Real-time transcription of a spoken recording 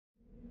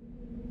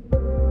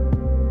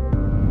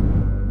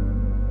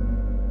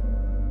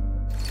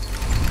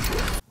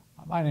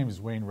My name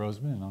is Wayne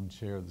Rosamond, and I'm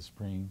chair of the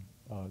Spring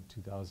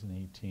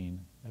 2018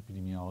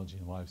 Epidemiology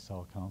and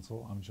Lifestyle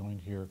Council. I'm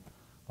joined here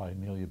by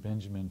Emelia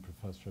Benjamin,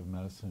 professor of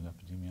medicine and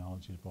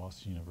epidemiology at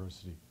Boston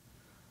University.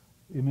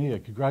 Emelia,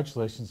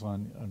 congratulations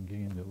on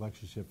getting the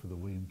lectureship for the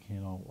William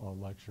Kannel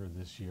lecture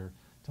this year.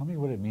 Tell me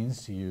what it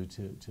means to you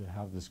to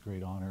have this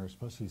great honor,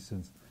 especially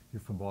since you're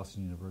from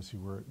Boston University,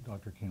 where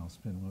Dr. Kannel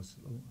spent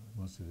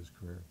most of his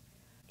career.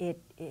 It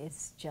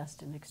is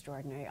just an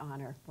extraordinary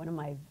honor. One of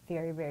my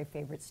very, very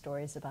favorite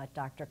stories about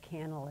Dr.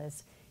 Kannel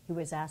is he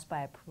was asked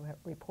by a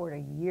reporter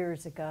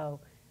years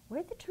ago,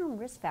 where did the term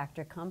risk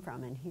factor come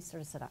from? And he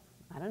sort of said,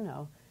 I don't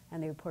know.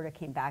 And the reporter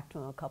came back to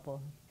him a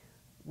couple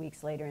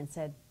weeks later and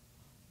said,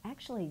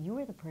 actually, you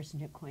were the person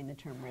who coined the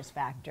term risk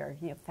factor,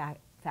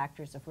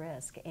 factors of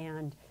risk.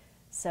 And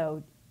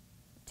so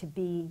to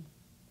be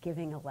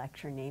giving a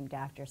lecture named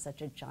after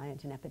such a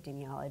giant in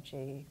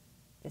epidemiology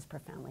is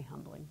profoundly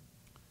humbling.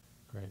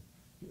 Great.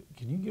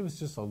 Can you give us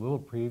just a little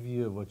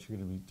preview of what you're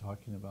going to be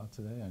talking about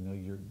today? I know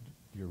your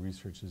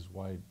research is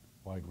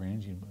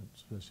wide-ranging, but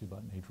especially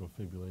about atrial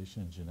fibrillation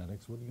and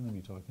genetics. What are you going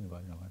to be talking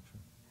about in your lecture?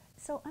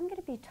 So I'm going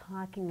to be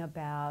talking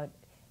about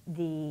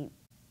the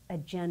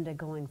agenda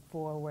going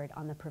forward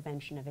on the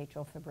prevention of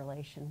atrial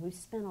fibrillation. We've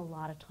spent a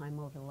lot of time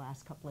over the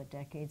last couple of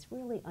decades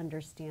really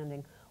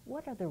understanding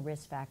what are the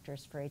risk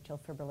factors for atrial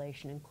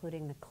fibrillation,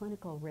 including the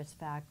clinical risk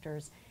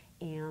factors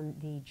and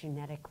the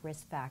genetic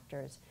risk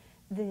factors.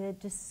 The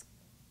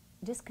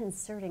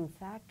disconcerting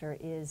factor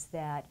is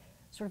that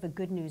sort of a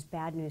good news,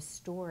 bad news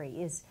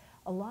story is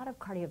a lot of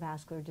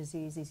cardiovascular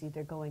disease is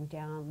either going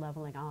down,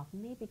 leveling off,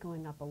 maybe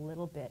going up a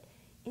little bit.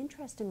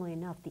 Interestingly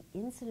enough, the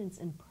incidence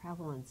and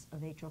prevalence of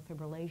atrial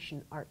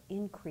fibrillation are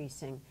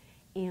increasing,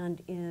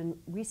 and in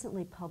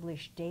recently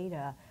published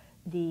data,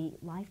 the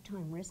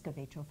lifetime risk of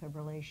atrial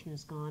fibrillation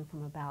has gone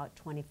from about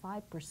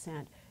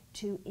 25%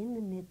 to in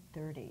the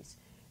mid-30s.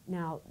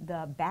 Now,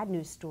 the bad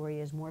news story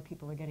is more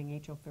people are getting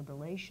atrial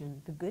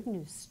fibrillation. The good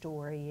news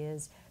story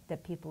is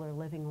that people are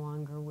living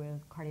longer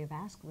with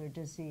cardiovascular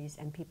disease,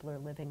 and people are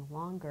living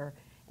longer,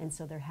 and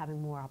so they're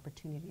having more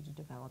opportunity to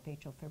develop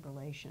atrial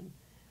fibrillation.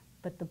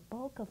 But the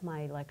bulk of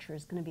my lecture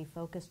is going to be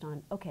focused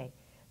on, okay,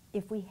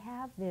 if we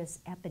have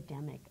this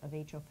epidemic of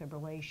atrial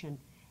fibrillation,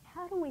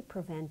 how do we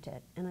prevent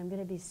it? And I'm going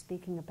to be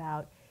speaking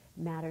about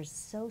matters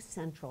so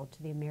central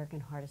to the American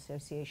Heart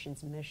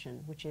Association's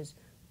mission, which is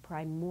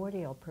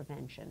primordial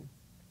prevention,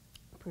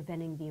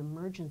 preventing the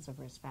emergence of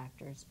risk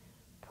factors,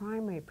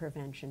 primary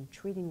prevention,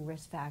 treating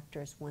risk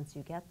factors once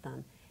you get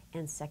them,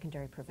 and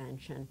secondary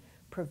prevention,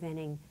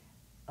 preventing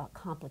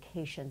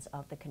complications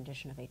of the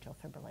condition of atrial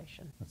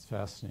fibrillation. That's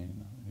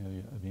fascinating.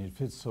 I mean, it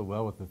fits so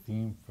well with the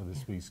theme for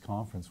this week's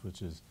conference,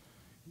 which is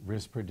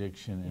risk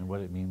prediction and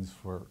what it means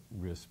for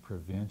risk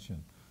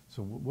prevention.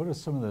 So what are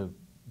some of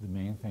the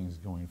main things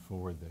going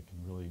forward that can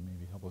really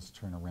maybe help us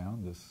turn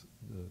around the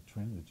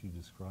trend that you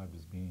described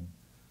as being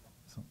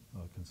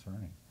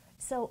concerning?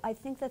 So I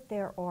think that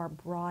there are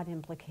broad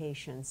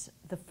implications.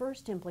 The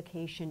first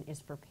implication is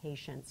for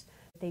patients.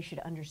 They should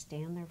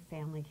understand their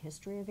family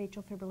history of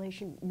atrial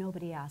fibrillation.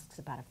 Nobody asks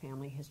about a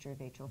family history of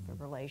atrial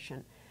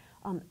fibrillation.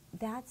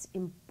 That's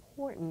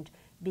important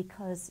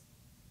because,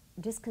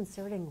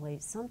 disconcertingly,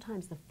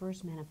 sometimes the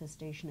first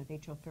manifestation of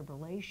atrial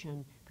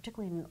fibrillation,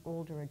 particularly in an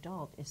older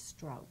adult, is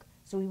stroke.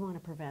 So we want to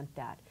prevent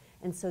that.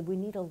 And so we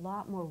need a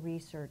lot more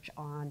research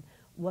on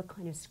what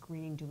kind of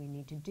screening do we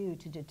need to do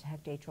to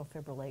detect atrial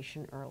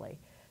fibrillation early.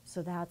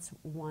 So that's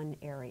one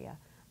area.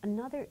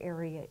 Another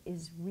area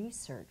is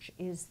research,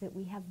 is that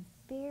we have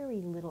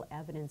very little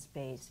evidence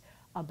base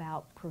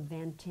about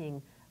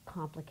preventing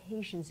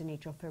complications in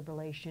atrial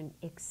fibrillation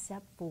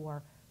except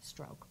for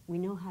stroke. We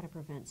know how to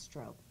prevent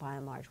stroke by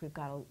and large. We've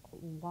got a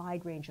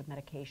wide range of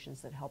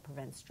medications that help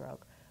prevent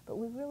stroke, but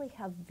we really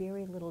have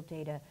very little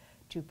data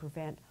to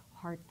prevent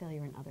heart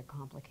failure and other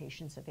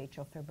complications of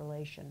atrial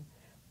fibrillation.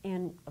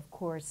 And of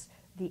course,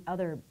 the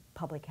other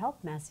public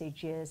health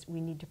message is we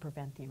need to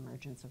prevent the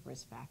emergence of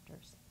risk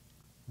factors.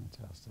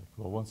 Fantastic.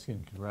 Well, once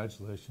again,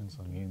 congratulations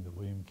on getting the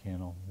William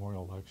Kannel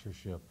Memorial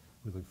Lectureship.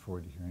 We look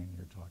forward to hearing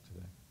your talk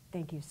today.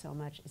 Thank you so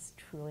much. It's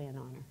truly an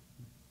honor.